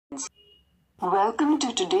Welcome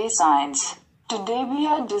to Today's Science. Today we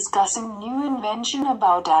are discussing new invention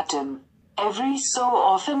about atom. Every so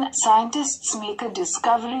often, scientists make a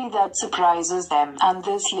discovery that surprises them, and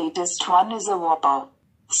this latest one is a whopper.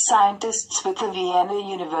 Scientists with the Vienna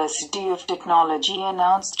University of Technology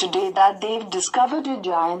announced today that they've discovered a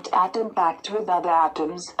giant atom packed with other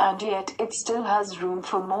atoms, and yet it still has room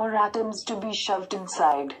for more atoms to be shoved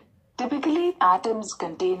inside. Typically, atoms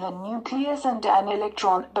contain a nucleus and an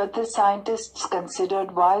electron, but the scientists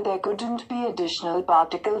considered why there couldn't be additional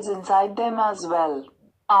particles inside them as well.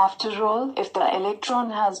 After all, if the electron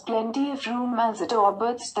has plenty of room as it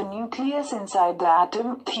orbits the nucleus inside the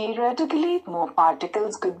atom, theoretically, more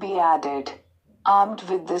particles could be added. Armed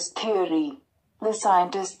with this theory, the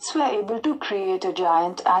scientists were able to create a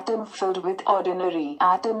giant atom filled with ordinary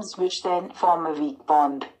atoms which then form a weak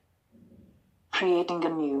bond, creating a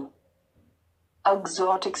new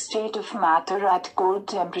exotic state of matter at cold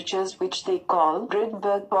temperatures which they call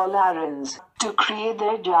Rydberg polarons. To create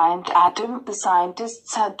their giant atom, the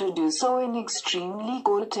scientists had to do so in extremely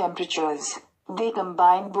cold temperatures. They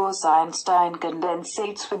combined Bose-Einstein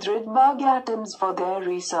condensates with Rydberg atoms for their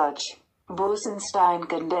research. Bose-Enstein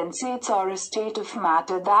condensates are a state of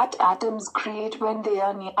matter that atoms create when they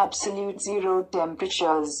are near absolute zero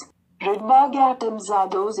temperatures. Rydberg atoms are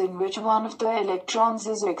those in which one of the electrons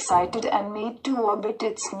is excited and made to orbit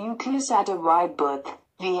its nucleus at a wide berth.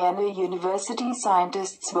 Vienna University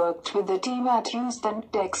scientists worked with a team at Houston,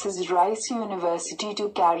 Texas Rice University to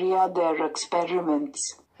carry out their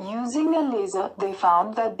experiments. Using a laser, they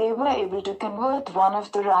found that they were able to convert one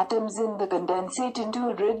of the atoms in the condensate into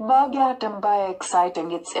a Rydberg atom by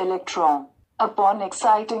exciting its electron. Upon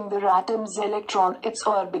exciting the atom's electron, its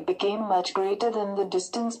orbit became much greater than the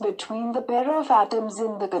distance between the pair of atoms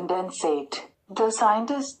in the condensate. The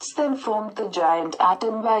scientists then formed the giant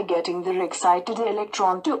atom by getting the excited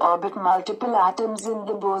electron to orbit multiple atoms in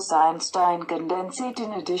the Bose-Einstein condensate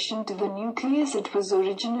in addition to the nucleus it was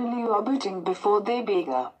originally orbiting before they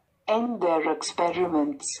began their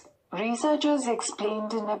experiments. Researchers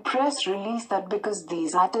explained in a press release that because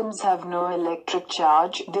these atoms have no electric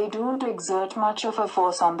charge, they don't exert much of a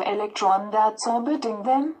force on the electron that's orbiting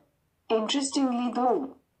them. Interestingly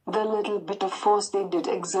though, the little bit of force they did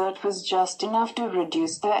exert was just enough to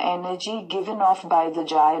reduce the energy given off by the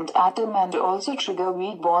giant atom and also trigger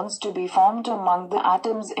weak bonds to be formed among the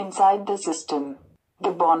atoms inside the system.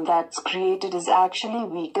 The bond that's created is actually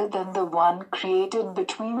weaker than the one created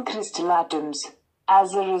between crystal atoms.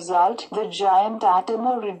 As a result, the giant atom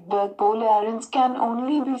or Rydberg polarons can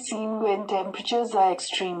only be seen when temperatures are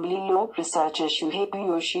extremely low. Researcher Shuhei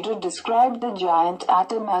Yoshida described the giant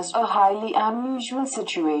atom as a highly unusual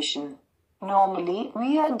situation. Normally,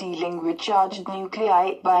 we are dealing with charged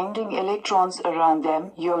nuclei binding electrons around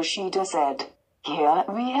them, Yoshida said. Here,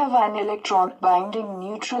 we have an electron binding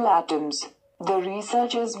neutral atoms. The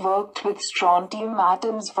researchers worked with strontium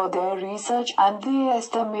atoms for their research, and they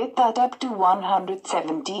estimate that up to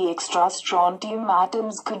 170 extra strontium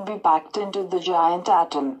atoms could be packed into the giant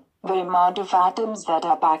atom. The amount of atoms that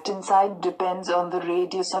are packed inside depends on the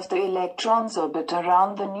radius of the electron's orbit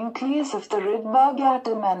around the nucleus of the Rydberg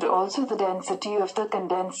atom and also the density of the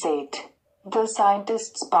condensate. The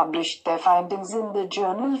scientists published their findings in the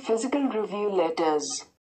journal Physical Review Letters.